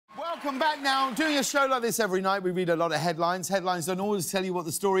Welcome back now. Doing a show like this every night, we read a lot of headlines. Headlines don't always tell you what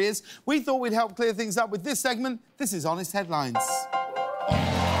the story is. We thought we'd help clear things up with this segment. This is Honest Headlines.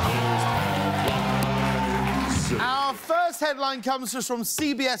 Our first headline comes to us from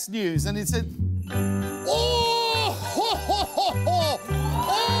CBS News, and it's a... Oh, ho, ho, ho, ho.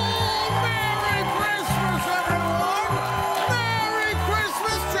 Oh, Merry Christmas, everyone! Merry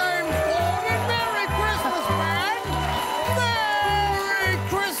Christmas, James Corden! Merry Christmas, man! Merry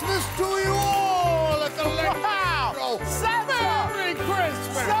Christmas to you all at the Wow! show. Santa! Merry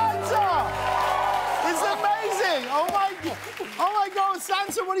Christmas! Santa! It's amazing! Oh my God,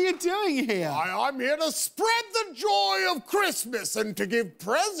 Santa, what are you doing here? I'm here to spread the joy of Christmas and to give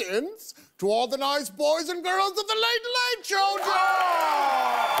presents to all the nice boys and girls of the Late Late Show, Joe!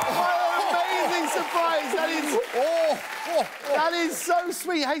 Oh, what an amazing surprise! That is so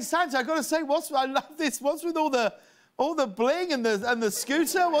sweet. Hey, Santa, I got to say, I love this. What's with all the bling and the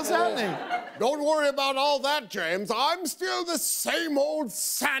scooter? What's happening? Don't worry about all that, James. I'm still the same old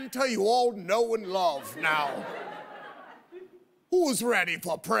Santa you all know and love now. Who's ready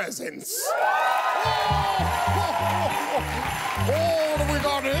for presents? Oh, what have we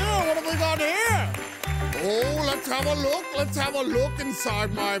got here? What have we got here? Oh, let's have a look. Let's have a look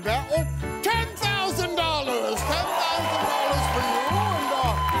inside my bag. Oh, $10,000. $10,000 for you. And,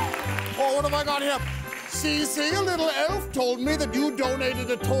 oh, what have I got here? Cece, a little elf, told me that you donated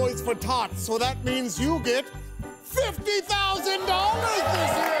to Toys for Tots, so that means you get $50,000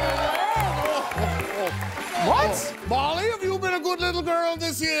 this year. What? Molly, have you been a good little girl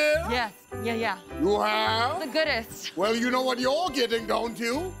this year? Yes, yeah. You have? The goodest. Well, you know what you're getting, don't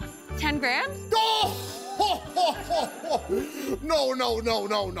you? 10 grand? Oh! No,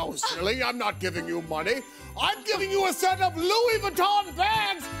 silly. I'm not giving you money. I'm giving you a set of Louis Vuitton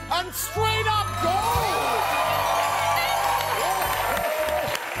bags and straight up gold!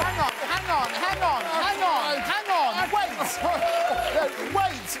 Hang on.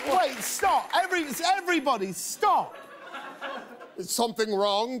 Wait, stop. Everybody, stop. Is something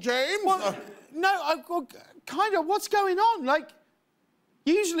wrong, James? Well, no, kind of. What's going on? Like,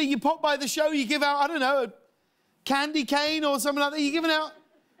 usually you pop by the show, you give out, I don't know, a candy cane or something like that. You're giving out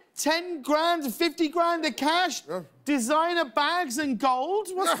 10 grand, 50 grand of cash, designer bags and gold.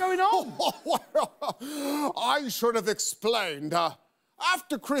 What's going on? I should have explained.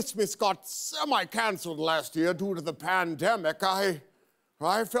 After Christmas got semi-canceled last year due to the pandemic, I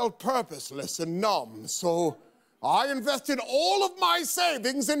felt purposeless and numb, so I invested all of my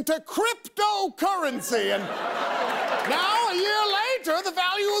savings into cryptocurrency, and now, a year later, the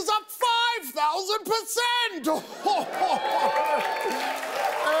value is up 5,000%!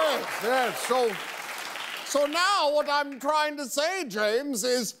 Yes, so now what I'm trying to say, James,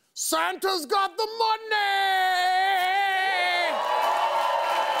 is Santa's got the money!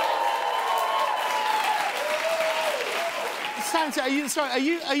 Santa, are you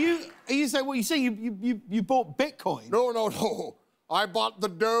saying what you saying? You bought Bitcoin? No. I bought the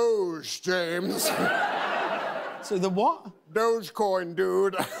Doge, James. So the what? Dogecoin,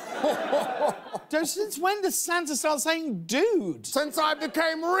 dude. Since when does Santa start saying dude? Since I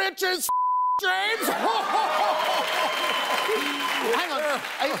became rich as James. Hang on.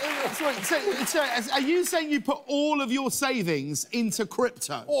 Sorry, are you saying you put all of your savings into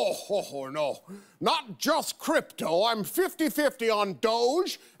crypto? Oh, no. Not just crypto. I'm 50-50 on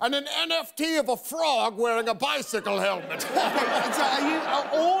Doge and an NFT of a frog wearing a bicycle helmet.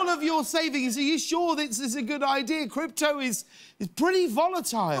 All of your savings, are you sure this is a good idea? Crypto is pretty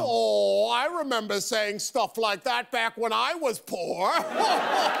volatile. Oh, I remember saying stuff like that back when I was poor.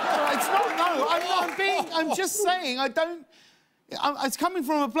 It's not, no, I'm just saying, it's coming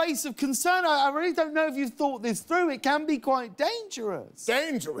from a place of concern. I really don't know if you've thought this through. It can be quite dangerous.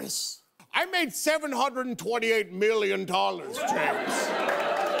 Dangerous? I made $728 million, James.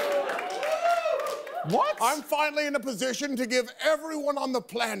 What? I'm finally in a position to give everyone on the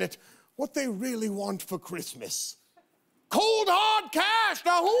planet what they really want for Christmas. Cold, hard cash!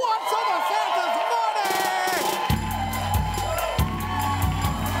 Now, who wants some of Santa's money?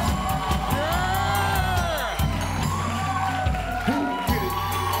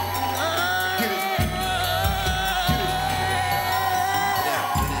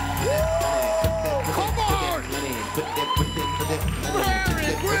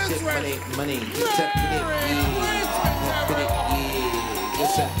 Money.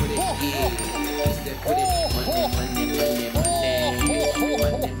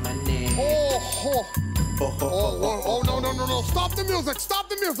 Oh, no. Stop the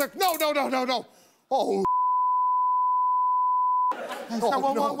music. No. Oh.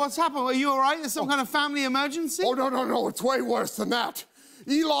 What's happened? Are you all right? Is some kind of family emergency? Oh, no. It's way worse than that.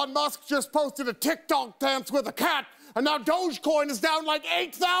 Elon Musk just posted a TikTok dance with a cat, and now Dogecoin is down like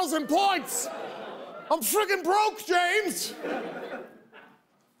 8,000 points. I'm friggin' broke, James.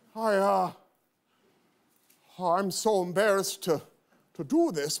 I'm so embarrassed to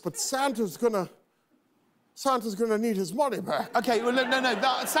do this, but Santa's gonna need his money back. Okay, well,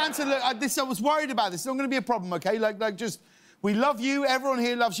 no. Santa, look, I was worried about this. It's not going to be a problem, okay? Like, just, we love you. Everyone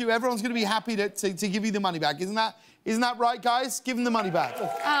here loves you. Everyone's going to be happy to give you the money back. Isn't that right, guys? Give them the money back.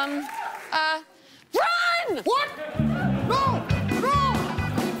 Run! What? No!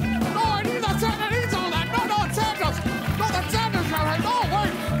 No, I need that. Santa needs all that. No, it's Santa's. No, that's Santa's now, right? No,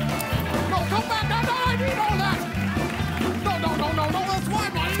 wait. No, come back. No, I need all that. No, that's my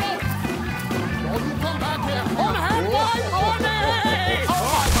money. No, you come back here. Unhand my money!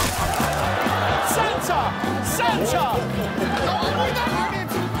 Santa! No, I need that money.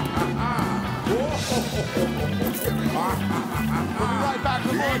 We'll be right back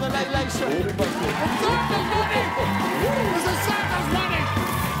with more of the Late Late Show.